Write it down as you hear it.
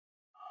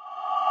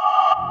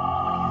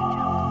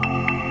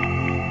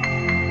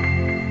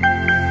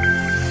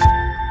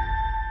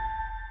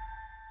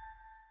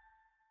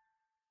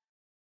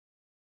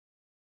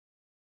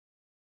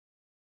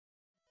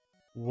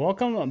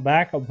Welcome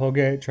back,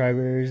 Poke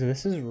Tribers.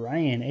 This is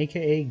Ryan,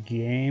 aka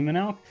Game and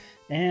Elk,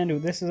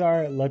 and this is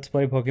our Let's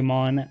Play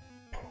Pokemon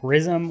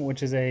Prism,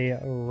 which is a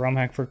ROM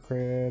hack for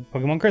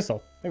Pokemon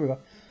Crystal. There we go.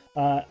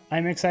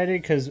 I'm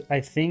excited because I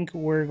think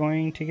we're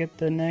going to get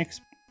the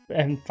next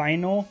and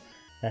final,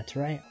 that's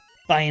right,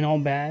 final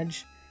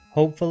badge,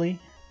 hopefully,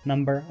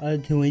 number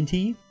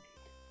 20.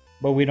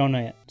 But we don't know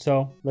yet,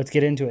 so let's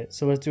get into it.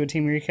 So let's do a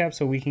team recap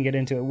so we can get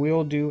into it.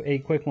 We'll do a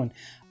quick one.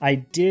 I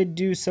did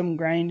do some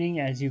grinding,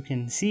 as you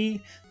can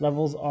see.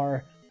 Levels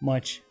are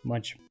much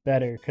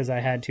better because I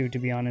had to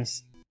be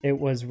honest. It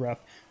was rough.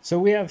 So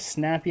we have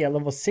Snappy at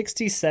level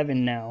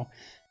 67 now.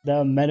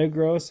 The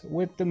Metagross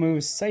with the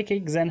moves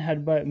Psychic, Zen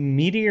Headbutt,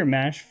 Meteor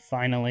Mash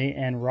finally,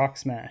 and Rock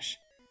Smash.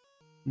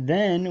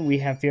 Then we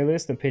have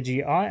Fearless, the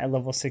Pidgeot at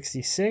level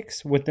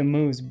 66 with the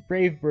moves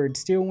Brave Bird,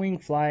 Steel Wing,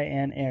 Fly,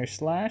 and Air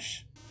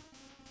Slash.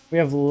 We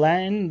have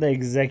Latin, the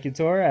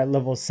Executor, at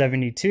level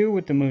 72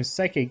 with the moves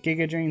Psychic,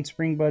 Giga Drain,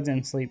 Spring Buds,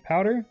 and Sleep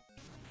Powder.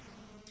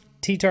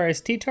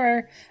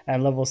 T-Tar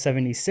at level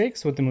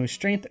 76 with the moves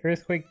Strength,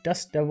 Earthquake,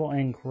 Dust Devil,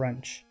 and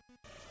Crunch.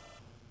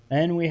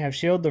 Then we have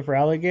Shield, the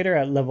Feraligatr,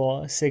 at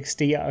level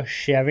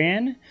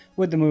 67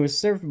 with the moves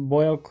Surf,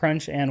 Boil,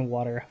 Crunch, and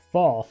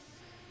Waterfall.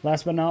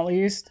 Last but not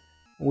least,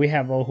 we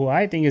have who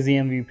I think is the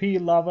MVP,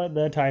 Lava,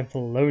 the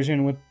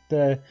Typhlosion, with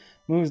the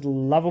moves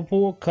Lava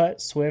Pool,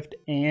 Cut, Swift,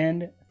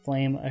 and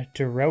Flame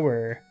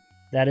Thrower.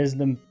 That is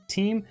the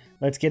team.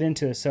 Let's get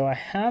into it. So I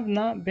have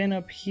not been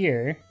up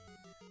here.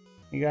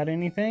 You got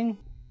anything?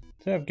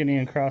 So I'm getting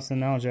across the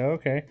Nalja.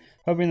 Okay.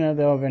 Hoping that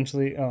they'll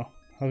eventually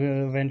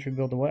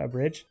build a what? A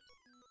bridge?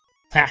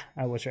 Ha!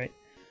 I was right.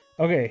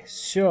 Okay,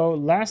 so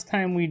last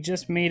time we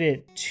just made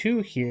it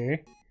to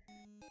here.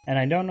 And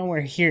I don't know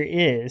where here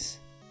is.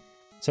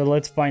 So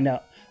let's find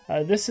out.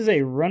 This is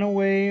a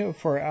runway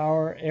for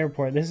our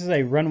airport. This is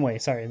a runway.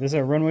 Sorry, this is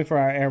a runway for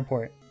our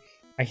airport.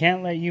 I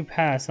can't let you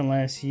pass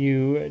unless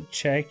you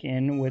check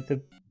with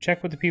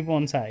the people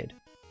inside.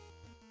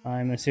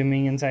 I'm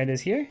assuming inside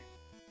is here.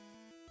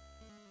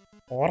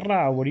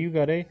 Hola, what do you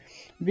got, eh?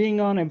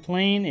 Being on a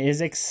plane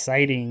is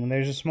exciting.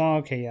 There's a small...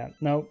 Okay, yeah.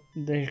 Nope,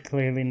 they're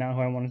clearly not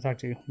who I want to talk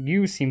to.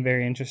 You seem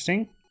very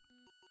interesting.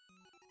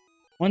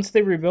 Once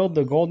they rebuild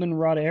the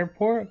Goldenrod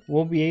Airport,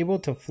 we'll be able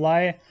to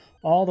fly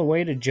all the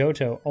way to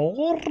Johto.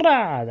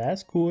 Hola,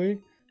 that's cool.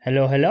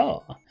 Hello,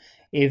 hello.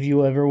 If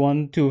you ever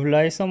want to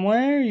fly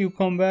somewhere, you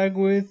come back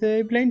with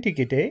a plane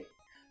ticket, eh?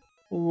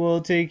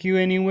 We'll take you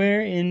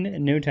anywhere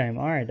in no time.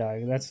 Alright,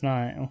 dog, that's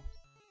not...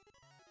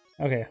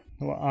 Okay,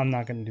 well, I'm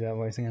not gonna do that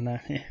voice again.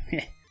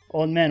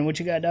 Old man, what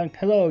you got, dog?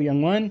 Hello,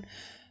 young one.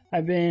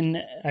 I've been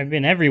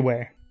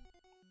everywhere.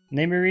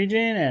 Name your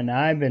region, and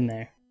I've been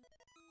there.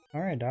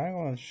 Alright, dog.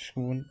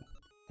 Well,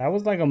 that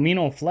was like a mean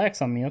old flex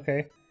on me,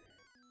 okay.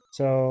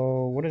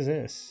 So, what is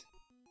this?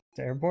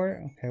 The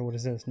airport? Okay, what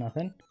is this?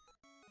 Nothing?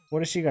 What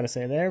does she got to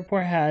say? The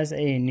airport has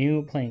a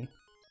new plane.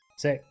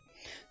 Sick.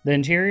 The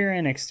interior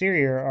and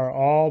exterior are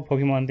all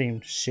Pokemon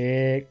themed.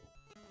 Sick.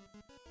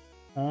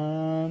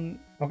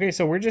 Okay,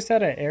 so we're just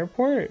at an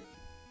airport.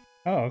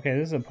 Oh, okay,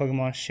 this is a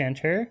Pokemon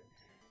Center.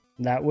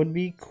 That would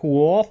be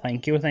cool.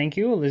 Thank you, thank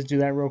you. Let's do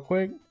that real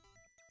quick.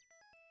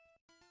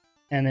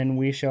 And then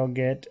we shall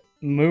get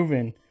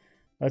moving.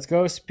 Let's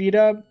go, speed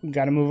up. We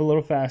gotta move a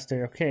little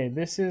faster. Okay,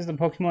 this is the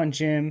Pokemon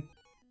Gym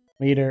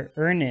leader,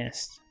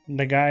 Ernest.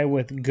 The guy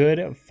with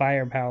good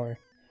firepower.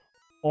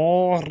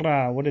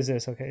 Aura, what is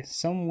this? Okay,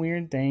 some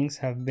weird things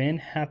have been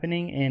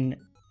happening in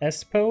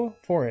Espo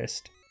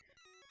Forest.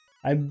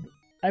 I've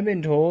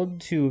been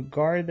told to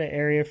guard the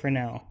area for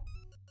now.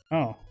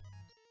 Oh.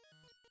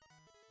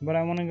 But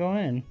I want to go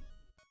in.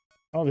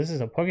 Oh, this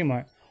is a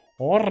Pokemon.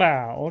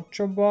 Aura,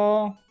 Ultra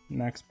Ball,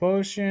 Max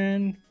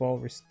Potion, Full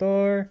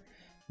Restore,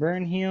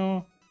 Burn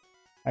Heal.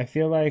 I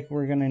feel like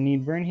we're gonna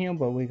need Burn Heal,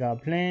 but we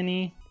got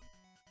plenty.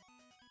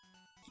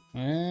 I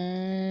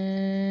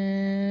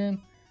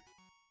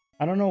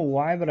don't know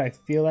why, but I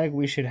feel like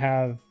we should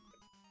have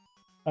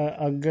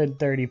a good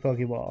 30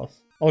 Pokeballs.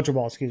 Ultra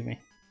Balls, excuse me.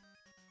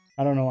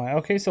 I don't know why.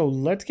 Okay, so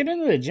let's get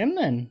into the gym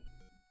then.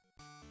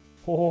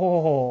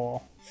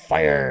 Oh,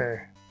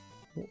 fire!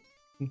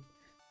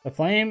 The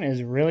flame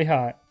is really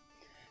hot.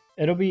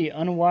 It'll be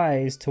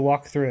unwise to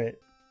walk through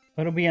it.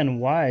 It'll be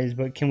unwise,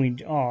 but can we...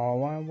 Oh,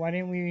 why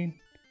didn't we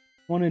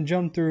want to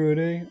jump through it,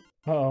 eh?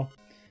 Uh-oh.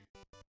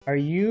 Are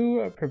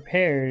you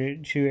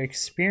prepared to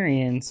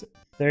experience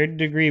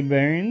third-degree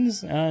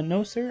burns?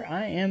 No, sir,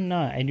 I am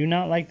not. I do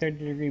not like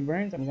third-degree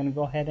burns. I'm going to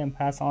go ahead and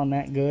pass on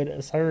that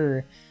good,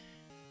 sir.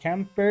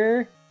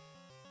 Camper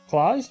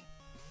Claws.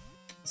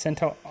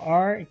 Centaur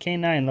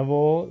K9,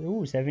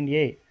 level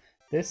 78.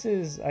 This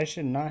is... I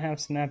should not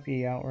have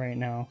Snappy out right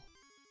now.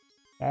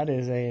 That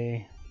is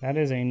a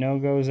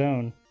no-go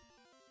zone.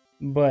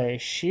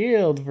 But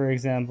Shield, for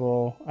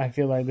example, I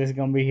feel like this is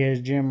going to be his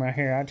gym right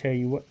here. I'll tell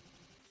you what.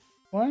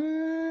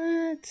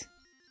 What?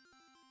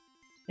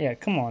 Yeah,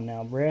 come on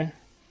now, bruh.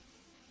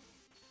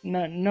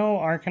 No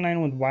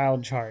Arcanine with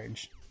Wild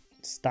Charge.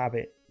 Stop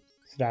it.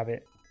 Stop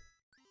it.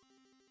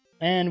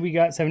 And we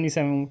got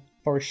 77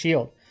 for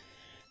Shield.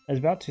 I was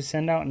about to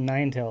send out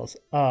Ninetales.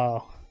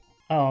 Oh.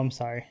 Oh, I'm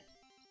sorry.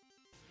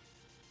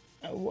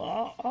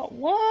 What?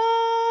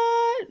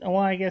 Well,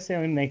 I guess it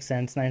would make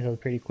sense.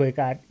 Ninetales pretty quick.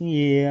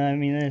 Yeah, I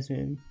mean, it's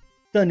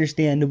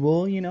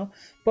understandable, you know.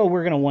 But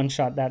we're going to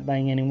one-shot that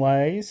thing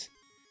anyways.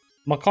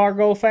 My car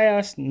go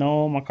fast?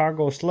 No, my car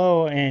go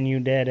slow, and you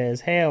dead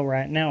as hell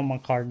right now, my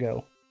car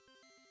go.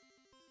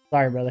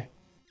 Sorry, brother.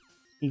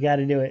 You got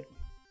to do it.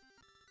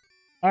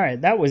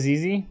 Alright, that was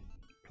easy.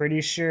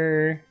 Pretty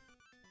sure...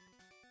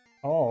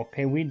 Oh,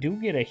 okay, we do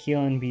get a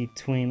heal in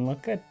between.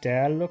 Look at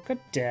that, look at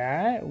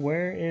that.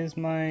 Where is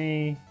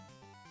my...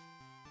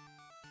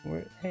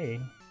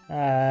 Hey.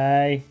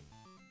 Hi.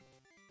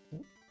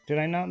 Did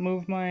I not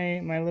move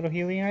my little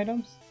healing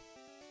items?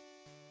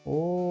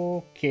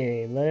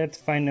 Okay, let's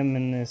find them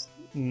in this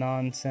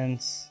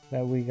nonsense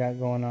that we got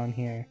going on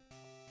here.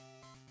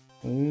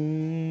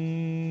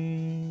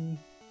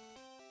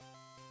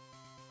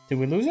 Did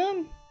we lose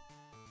them?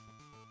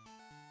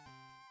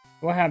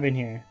 What happened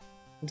here?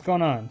 What's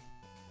going on?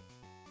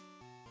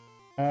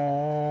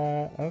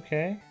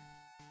 Okay.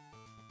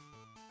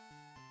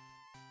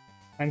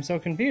 I'm so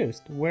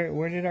confused.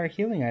 Where did our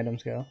healing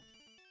items go?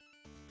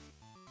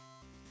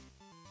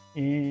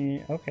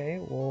 Okay,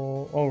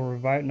 well, oh,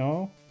 revive,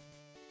 no.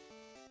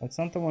 That's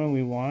not the one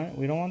we want.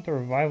 We don't want the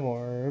revival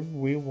herb.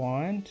 We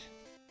want...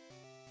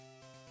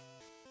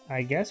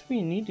 I guess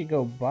we need to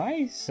go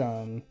buy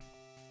some.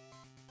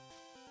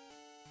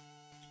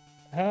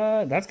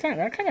 That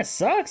kind of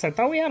sucks. I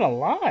thought we had a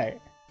lot.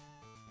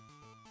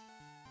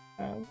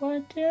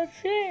 What the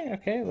fuck?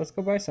 Okay, let's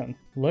go buy some.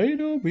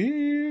 Later,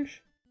 bitch.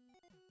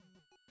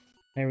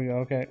 There we go,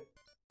 okay.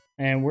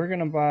 And we're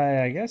gonna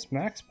buy, I guess,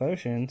 max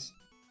potions.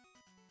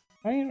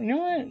 You know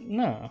what?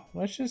 No,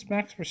 let's just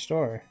max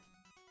restore.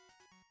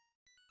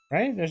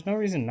 Right? There's no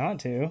reason not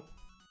to.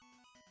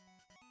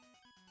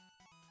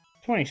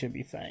 20 should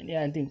be fine.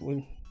 Yeah, I think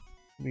we'll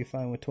be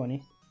fine with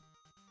 20.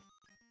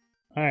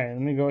 Alright,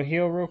 let me go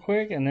heal real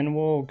quick, and then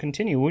we'll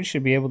continue. We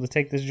should be able to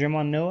take this gym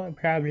on. No, I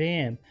probably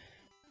am.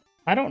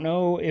 I don't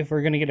know if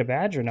we're going to get a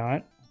badge or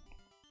not,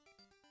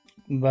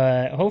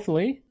 but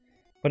hopefully.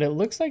 But it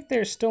looks like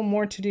there's still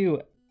more to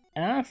do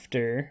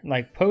after,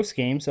 like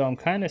post-game, so I'm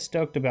kind of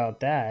stoked about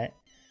that.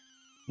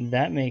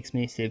 That makes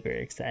me super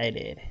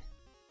excited.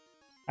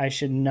 I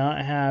should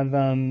not have,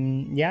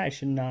 I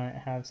should not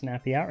have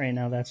Snappy out right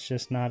now. That's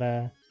just not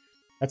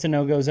that's a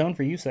no-go zone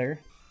for you, sir.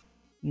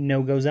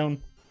 No-go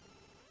zone.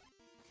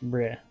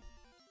 Bruh.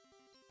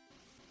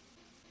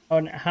 Oh,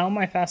 and how am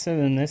I faster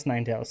than this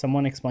Ninetales?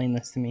 Someone explain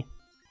this to me.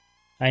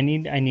 I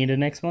need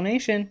an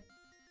explanation.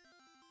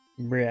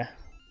 Bruh.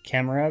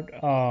 Camera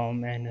up. Oh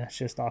man, that's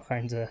just all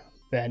kinds of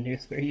bad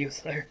news for you,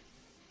 sir.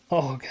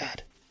 Oh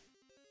god.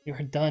 You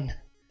are done.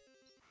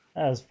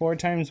 That was 4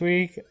 times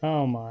weak.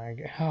 Oh my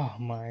god. Oh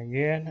my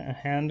god. A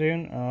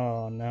Houndoom?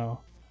 Oh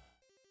no.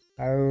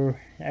 Oh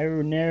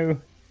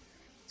no.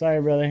 Sorry,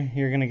 brother.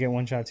 You're gonna get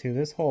one shot too.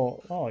 This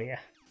whole... Oh yeah.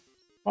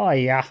 Oh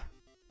yeah.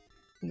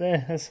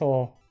 This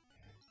whole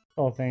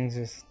thing's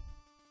just...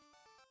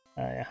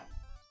 yeah.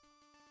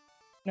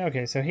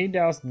 Okay, so he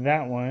doused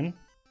that one.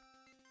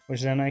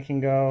 Which then I can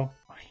go...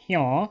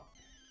 Yeah.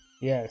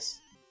 Yes.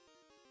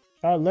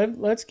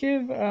 Let's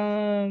give...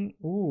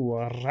 Ooh,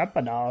 a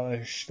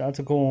Rapidash. That's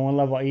a cool one.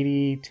 Level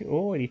 82.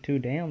 Oh, 82.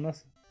 Damn,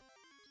 that's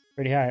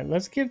pretty high.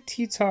 Let's give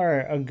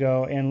T-Tar a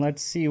go and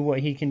let's see what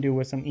he can do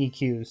with some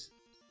EQs.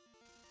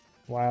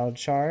 Wild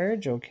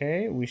Charge.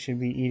 Okay, we should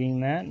be eating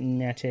that.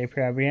 Nate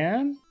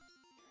Prabriam.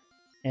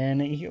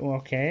 And,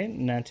 okay,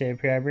 Nate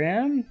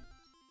Prabriam.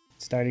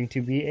 Starting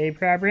to be a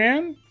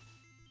Prabriam.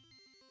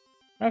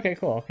 Okay,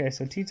 cool. Okay,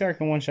 so T-Tar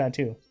can one-shot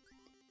too.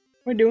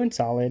 We're doing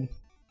solid.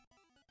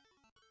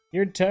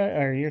 You're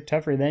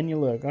tougher than you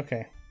look.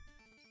 Okay.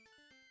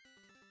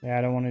 Yeah,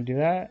 I don't want to do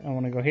that. I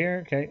want to go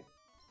here. Okay.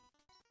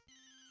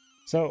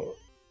 So,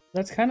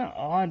 that's kind of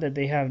odd that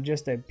they have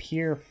just a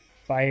pure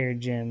fire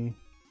gym.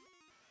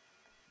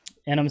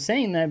 And I'm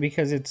saying that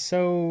because it's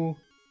so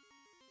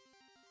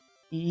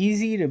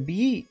easy to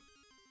beat.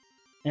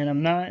 And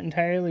I'm not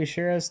entirely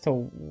sure as to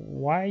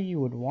why you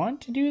would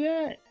want to do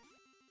that.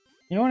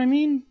 You know what I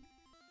mean?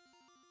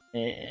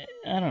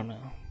 I don't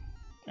know.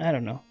 I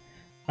don't know.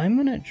 I'm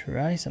gonna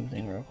try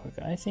something real quick.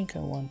 I think I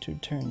want to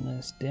turn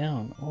this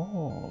down.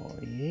 Oh,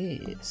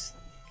 yes.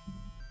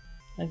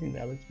 I think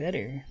that looks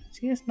better.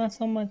 See, it's not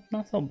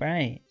so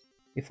bright.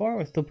 Before it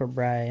was super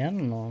bright. I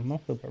don't know,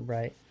 not super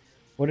bright.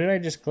 What did I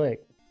just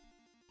click?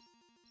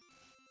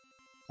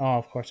 Oh,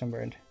 of course I'm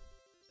burned.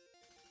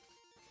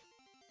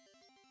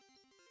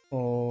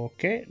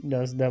 Okay,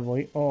 that's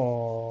definitely...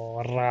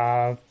 Oh,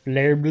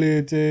 flare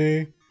blitz.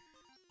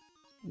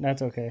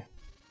 That's okay.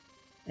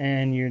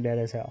 And you're dead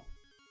as hell.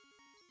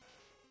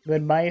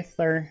 Goodbye,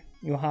 sir.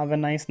 You have a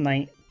nice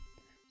night.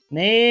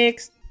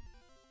 Next!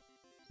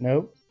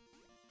 Nope.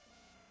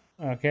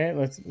 Okay,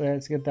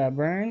 let's get that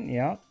burn.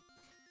 Yep.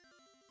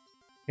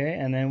 Okay,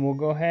 and then we'll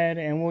go ahead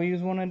and we'll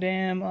use one of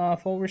them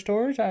full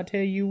restores. I'll tell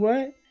you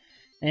what.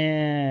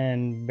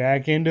 And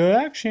back into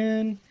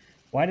action.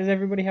 Why does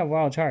everybody have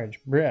wild charge?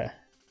 Bruh.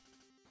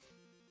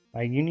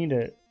 Like, you need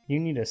You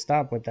need to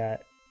stop with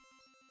that.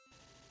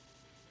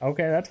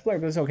 Okay, that's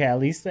flare, okay. At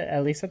least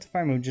that's a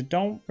fire move. Just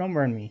don't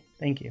burn me.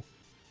 Thank you.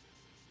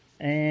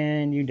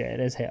 And you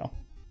dead as hell.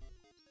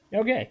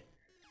 Okay.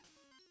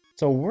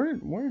 So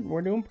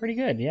we're doing pretty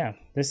good. Yeah.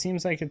 This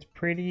seems like it's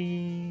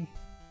pretty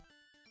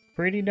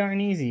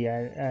darn easy.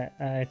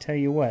 I tell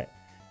you what.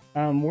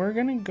 We're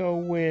gonna go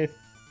with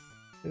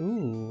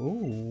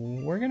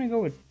we're gonna go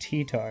with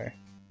T-Tar.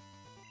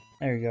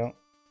 There we go.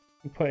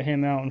 Put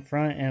him out in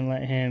front and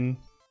let him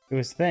do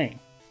his thing.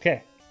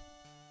 Okay.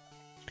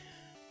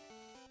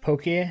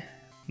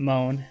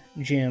 Pokemon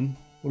Gym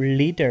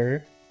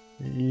Leader.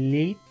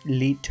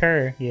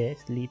 Leader. Yes,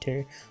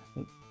 Leader.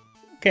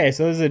 Okay,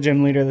 so this is a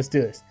gym leader. Let's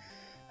do this.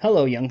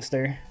 Hello,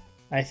 youngster.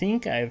 I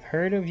think I've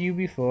heard of you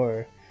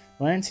before.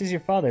 Lance is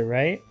your father,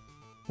 right?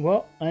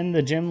 Well, I'm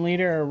the gym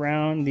leader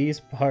around these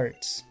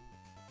parts.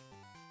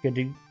 Good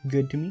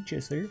to meet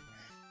you, sir.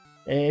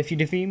 If you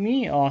defeat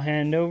me, I'll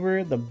hand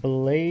over the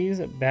Blaze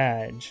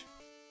badge.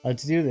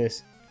 Let's do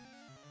this.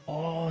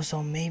 Oh,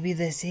 so maybe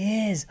this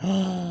is.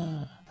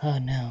 Oh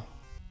no.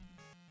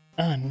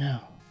 Oh no.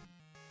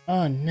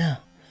 Oh no.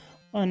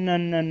 Oh no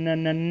no no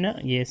no no.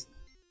 Yes.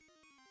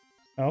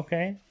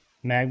 Okay.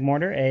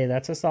 Magmortar. Hey,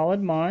 that's a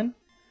solid mon.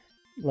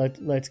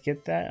 Let's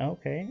get that.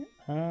 Okay.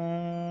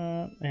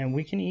 And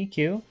we can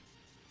EQ.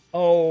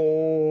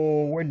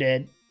 Oh, we're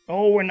dead.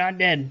 Oh, we're not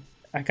dead.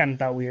 I kind of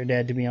thought we were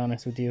dead, to be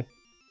honest with you.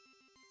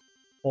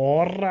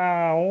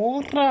 Ora,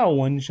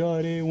 one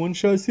shot, one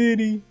shot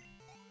city.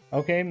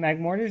 Okay,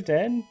 Magmortar's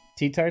dead.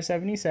 T-Tar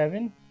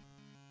 77.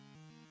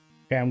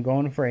 Okay, I'm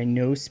going for a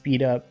no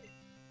speed up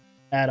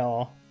at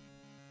all.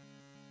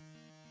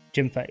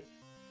 Gym fight.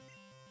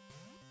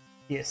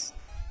 Yes.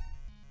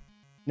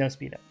 No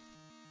speed up.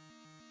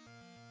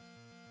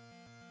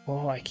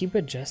 Oh, I keep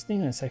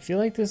adjusting this. I feel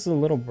like this is a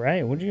little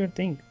bright. What do you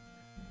think?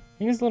 I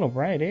think it's a little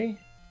bright, eh?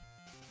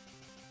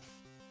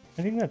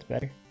 I think that's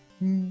better.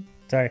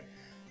 Sorry.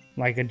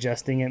 Like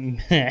adjusting it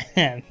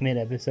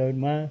mid-episode.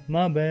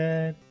 My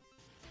bad.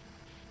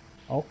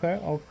 Okay.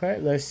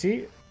 Let's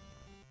see.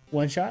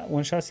 One shot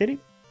city.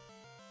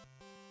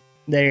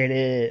 There it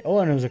is. Oh,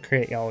 and it was a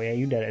crit. Oh, yeah,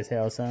 you dead as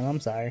hell, son. I'm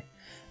sorry.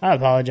 I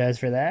apologize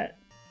for that.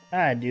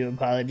 I do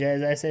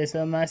apologize. I say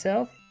so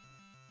myself.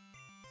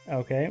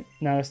 Okay.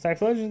 Now, the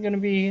Typhlosion is going to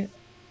be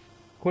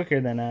quicker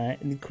than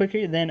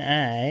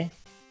I.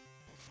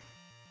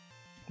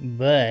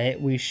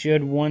 But we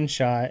should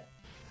one-shot.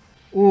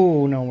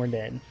 Ooh, no, we're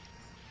dead.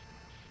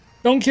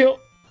 Don't kill.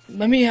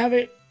 Let me have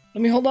it.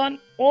 Let me hold on.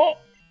 Oh.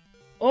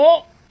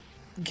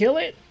 Kill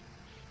it.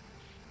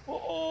 Oh.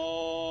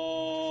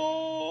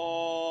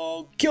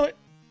 Kill it.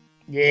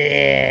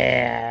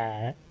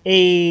 Yeah.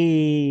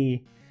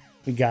 Hey.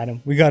 We got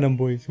him. We got him,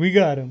 boys. We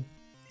got him.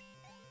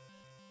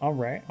 All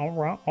right.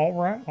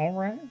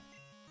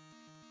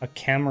 A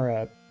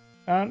camera up.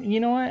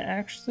 You know what?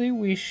 Actually,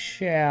 we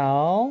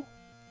shall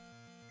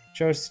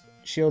show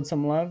Shield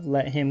some love.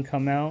 Let him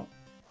come out.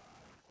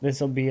 This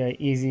will be an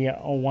easy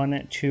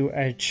 1 to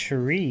a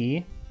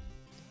tree.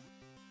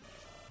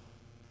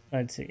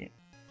 Let's see.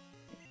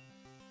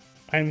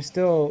 I'm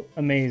still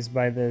amazed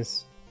by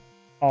this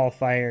all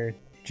fire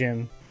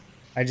gym.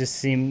 That just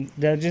seems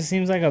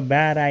like a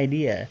bad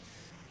idea.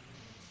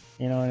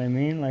 You know what I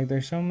mean? Like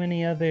there's so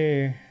many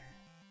other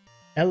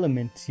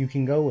elements you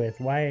can go with.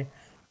 Why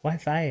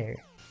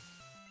fire?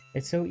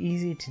 It's so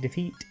easy to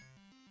defeat.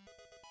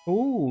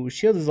 Ooh,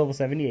 shield is level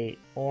 78.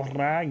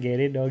 Alright, get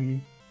it,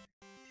 doggy.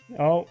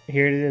 Oh,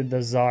 here it is, the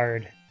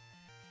Zard.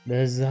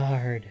 The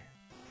Zard.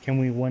 Can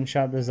we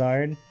one-shot the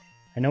Zard?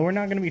 I know we're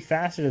not going to be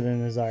faster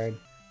than the Zard,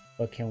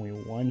 but can we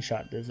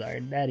one-shot the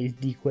Zard? That is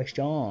the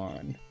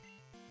question.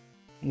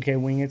 Okay,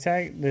 wing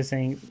attack. This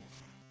ain't...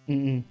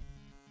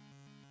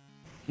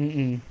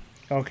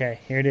 Okay,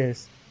 here it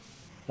is.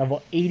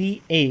 Level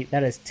 88.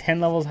 That is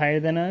 10 levels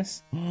higher than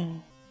us.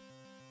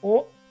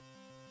 Oh.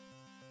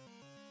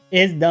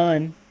 It's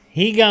done.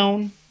 He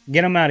gone.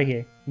 Get him out of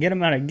here. Get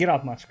him out of here. Get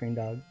off my screen,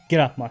 dog. Get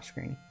off my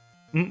screen.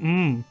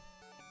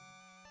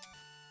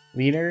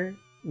 Leader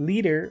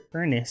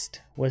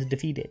Ernest was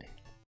defeated.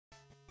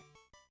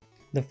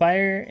 The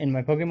fire in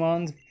my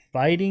Pokemon's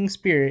fighting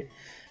spirit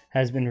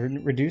has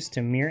been reduced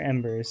to mere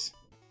embers.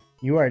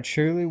 You are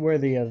truly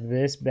worthy of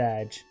this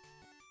badge.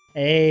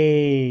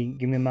 Hey,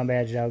 give me my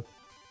badge, dog.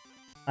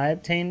 I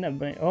obtained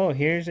a... Oh,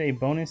 here's a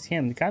bonus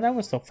him. God, that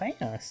was so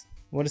fast.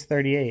 What is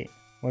 38?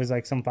 What is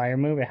like some fire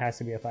move? It has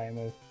to be a fire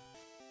move.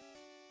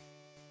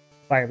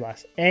 Fire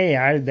blast.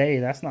 Hey,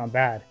 that's not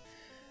bad.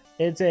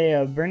 It's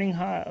a burning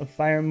hot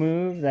fire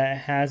move that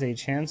has a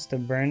chance to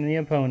burn the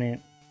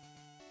opponent.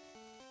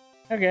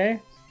 Okay.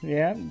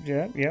 Yep,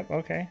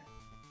 okay.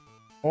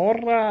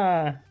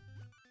 Hurrah!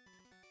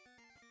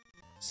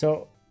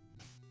 So,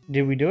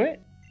 did we do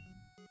it?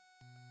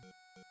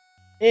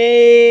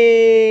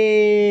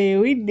 Hey,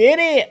 we did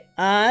it!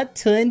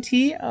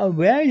 20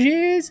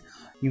 badges.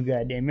 You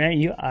goddamn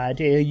right, I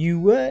tell you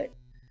what.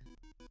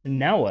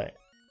 Now what?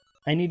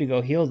 I need to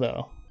go heal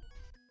though.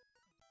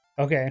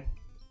 Okay.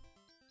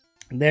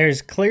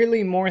 There's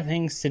clearly more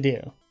things to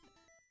do.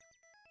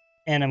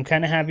 And I'm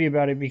kind of happy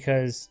about it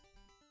because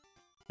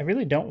I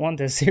really don't want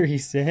this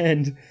series to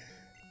end.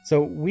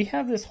 So we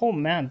have this whole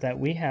map that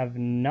we have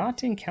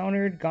not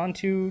encountered, gone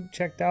to,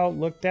 checked out,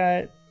 looked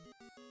at,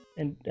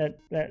 and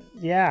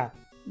yeah,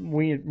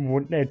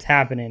 it's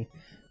happening.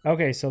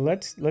 Okay, so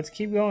let's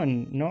keep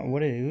going. No,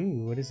 what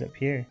is up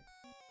here?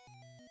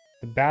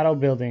 The battle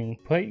building.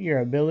 Put your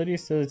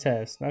abilities to the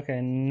test. Okay,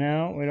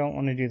 no, we don't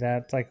want to do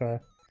that. It's like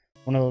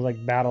one of those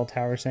like battle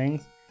tower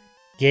things.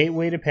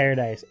 Gateway to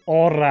Paradise.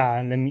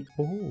 Ora, let me.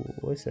 Oh,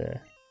 what's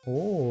that?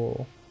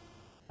 Oh,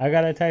 I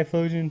got a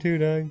Typhlosion too,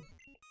 dog.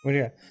 What do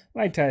you got?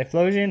 My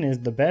Typhlosion is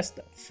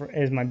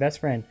my best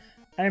friend.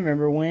 I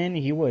remember when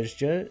he was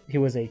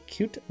a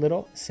cute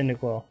little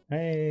Cyndaquil.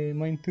 Hey,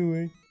 mine too,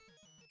 eh?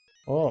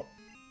 Oh.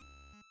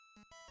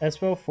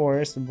 Espo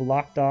Forest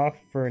blocked off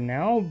for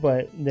now,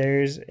 but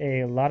there's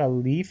a lot of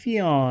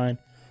Leafeon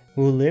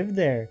who live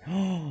there.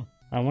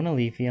 I want a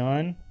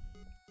Leafeon.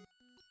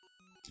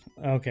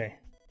 Okay.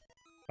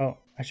 Oh,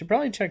 I should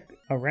probably check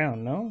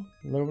around, no?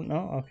 A little,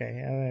 no?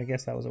 Okay, I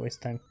guess that was a waste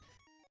of time.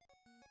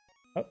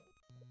 Oh,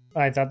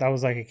 I thought that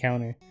was like a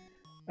counter.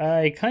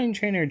 A kind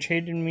trainer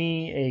traded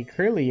me a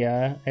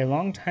Kirlia a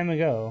long time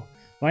ago.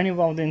 Mine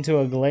evolved into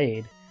a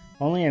Glade.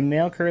 Only a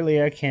male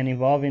Kirlia can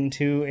evolve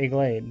into a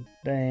Glade.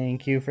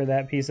 Thank you for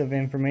that piece of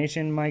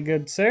information, my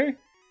good sir.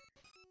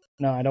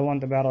 No, I don't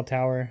want the battle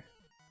tower.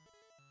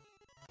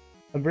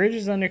 A bridge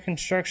is under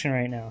construction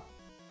right now.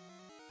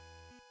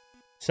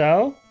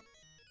 So?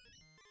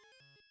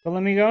 But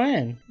let me go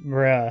in.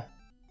 Bruh.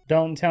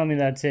 Don't tell me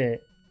that's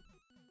it.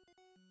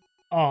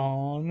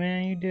 Oh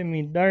man, you did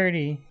me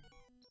dirty.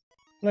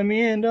 Let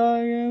me in,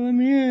 dog. Yeah, let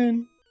me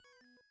in.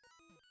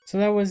 So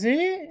that was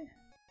it?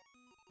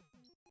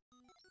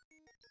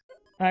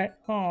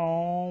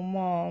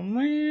 Oh,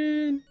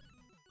 man.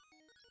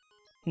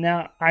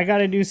 Now, I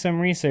gotta do some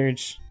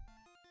research.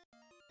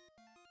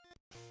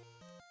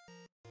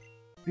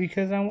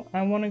 Because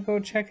I want to go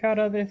check out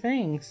other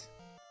things.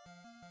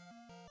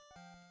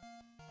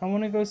 I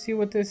want to go see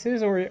what this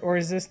is, or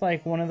is this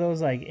like one of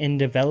those like in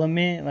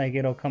development, like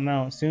it'll come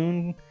out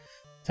soon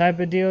type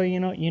of deal,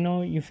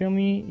 you feel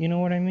me? You know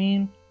what I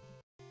mean?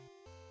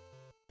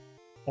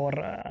 Or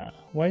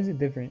why is it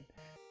different?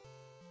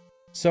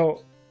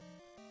 So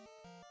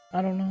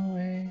I don't know,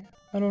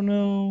 I don't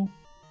know.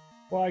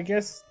 Well, I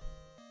guess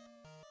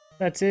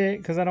that's it,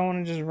 because I don't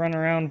want to just run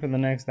around for the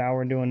next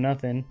hour doing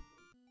nothing.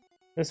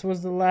 This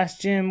was the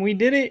last gym. We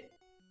did it!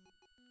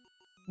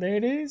 There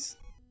it is.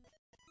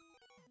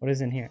 What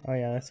is in here? Oh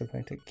yeah, that's the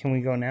point. Can we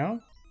go now?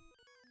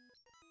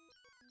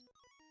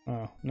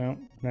 Oh, no.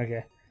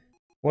 Okay.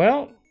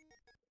 Well,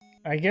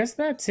 I guess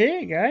that's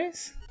it,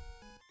 guys.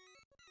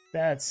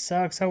 That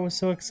sucks. I was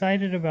so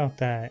excited about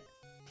that.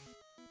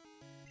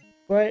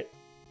 But,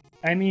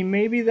 I mean,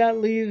 maybe that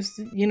leaves,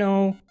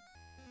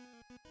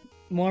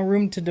 more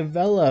room to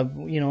develop. A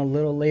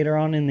little later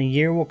on in the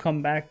year, we'll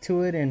come back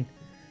to it and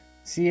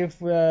see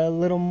if a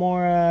little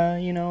more,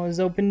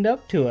 is opened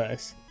up to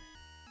us.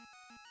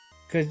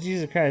 Because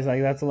Jesus Christ,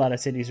 like, that's a lot of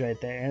cities right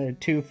there.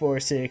 2, 4,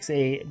 6,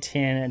 8,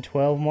 10, and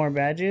 12 more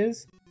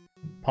badges?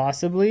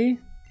 Possibly.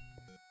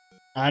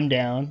 I'm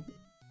down.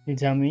 You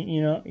tell me,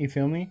 you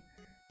feel me?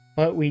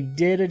 But we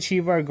did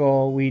achieve our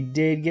goal. We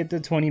did get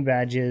the 20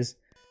 badges.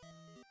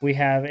 We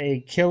have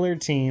a killer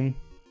team.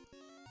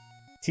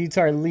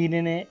 T-Tar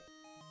leading it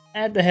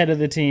at the head of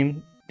the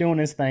team, doing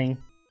his thing.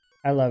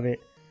 I love it.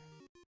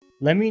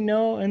 Let me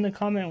know in the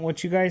comment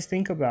what you guys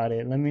think about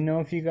it. Let me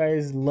know if you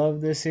guys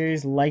love this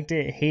series, liked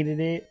it,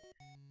 hated it.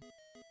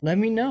 Let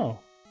me know.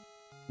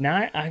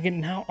 Now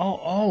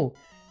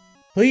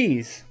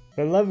please,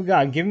 for the love of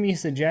God, give me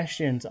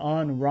suggestions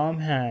on ROM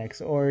hacks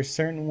or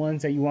certain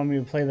ones that you want me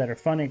to play that are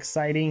fun,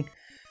 exciting,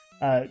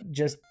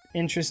 just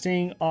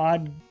interesting,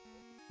 odd,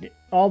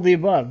 all the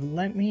above.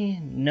 Let me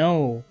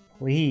know,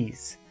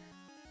 please.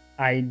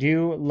 I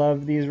do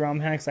love these ROM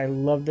hacks. I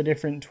love the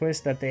different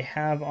twists that they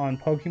have on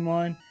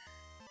Pokemon.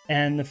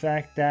 And the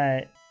fact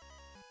that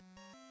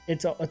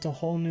it's a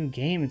whole new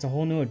game, it's a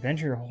whole new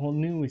adventure, a whole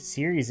new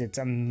series. It's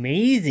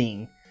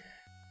amazing.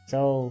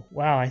 So,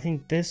 wow, I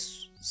think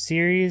this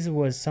series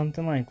was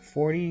something like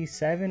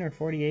 47 or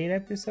 48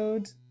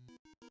 episodes.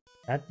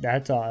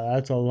 That's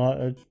a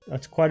lot.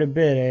 That's quite a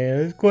bit, eh?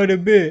 That's quite a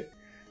bit.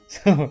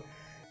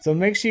 So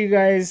make sure you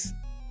guys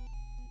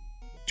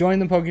join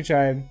the Poke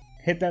Tribe.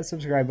 Hit that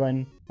subscribe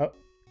button.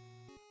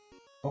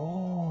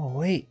 Oh,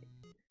 wait.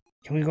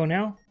 Can we go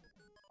now?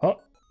 Oh.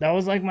 That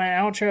was like my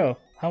outro.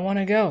 I want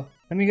to go.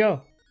 Let me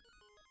go.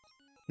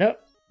 Nope.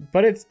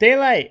 But it's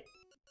daylight.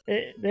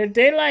 There's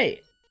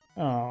daylight.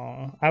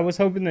 Oh, I was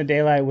hoping the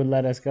daylight would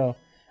let us go.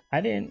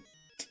 I didn't.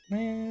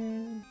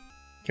 Man.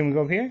 Can we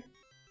go up here?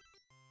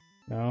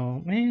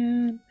 No,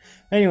 man.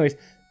 Anyways,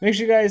 make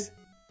sure you guys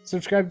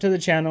subscribe to the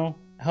channel.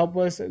 Help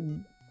us.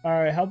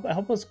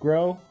 Help us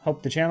grow.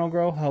 Help the channel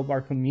grow. Help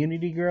our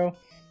community grow.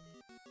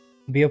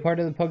 Be a part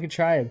of the Poke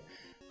Tribe.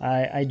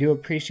 I do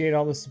appreciate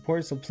all the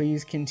support, so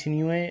please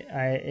continue it.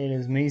 It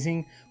is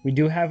amazing. We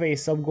do have a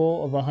sub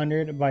goal of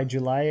 100 by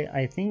July.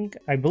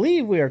 I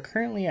believe we are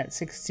currently at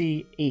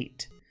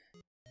 68.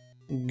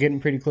 getting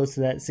pretty close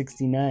to that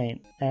 69.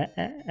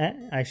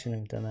 I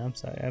shouldn't have done that. I'm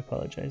sorry. I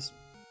apologize.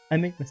 I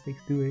make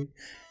mistakes too.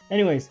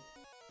 Anyways,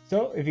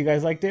 so if you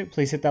guys liked it,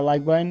 please hit that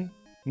like button.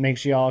 Make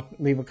sure y'all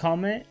leave a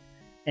comment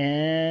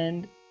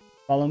and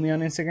follow me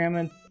on Instagram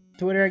and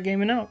Twitter at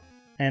Gaming Out.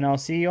 And I'll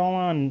see y'all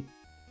on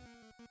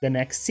the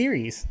next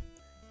series.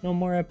 No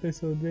more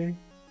episodes, eh?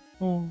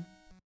 Oh.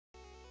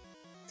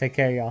 Take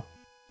care, y'all.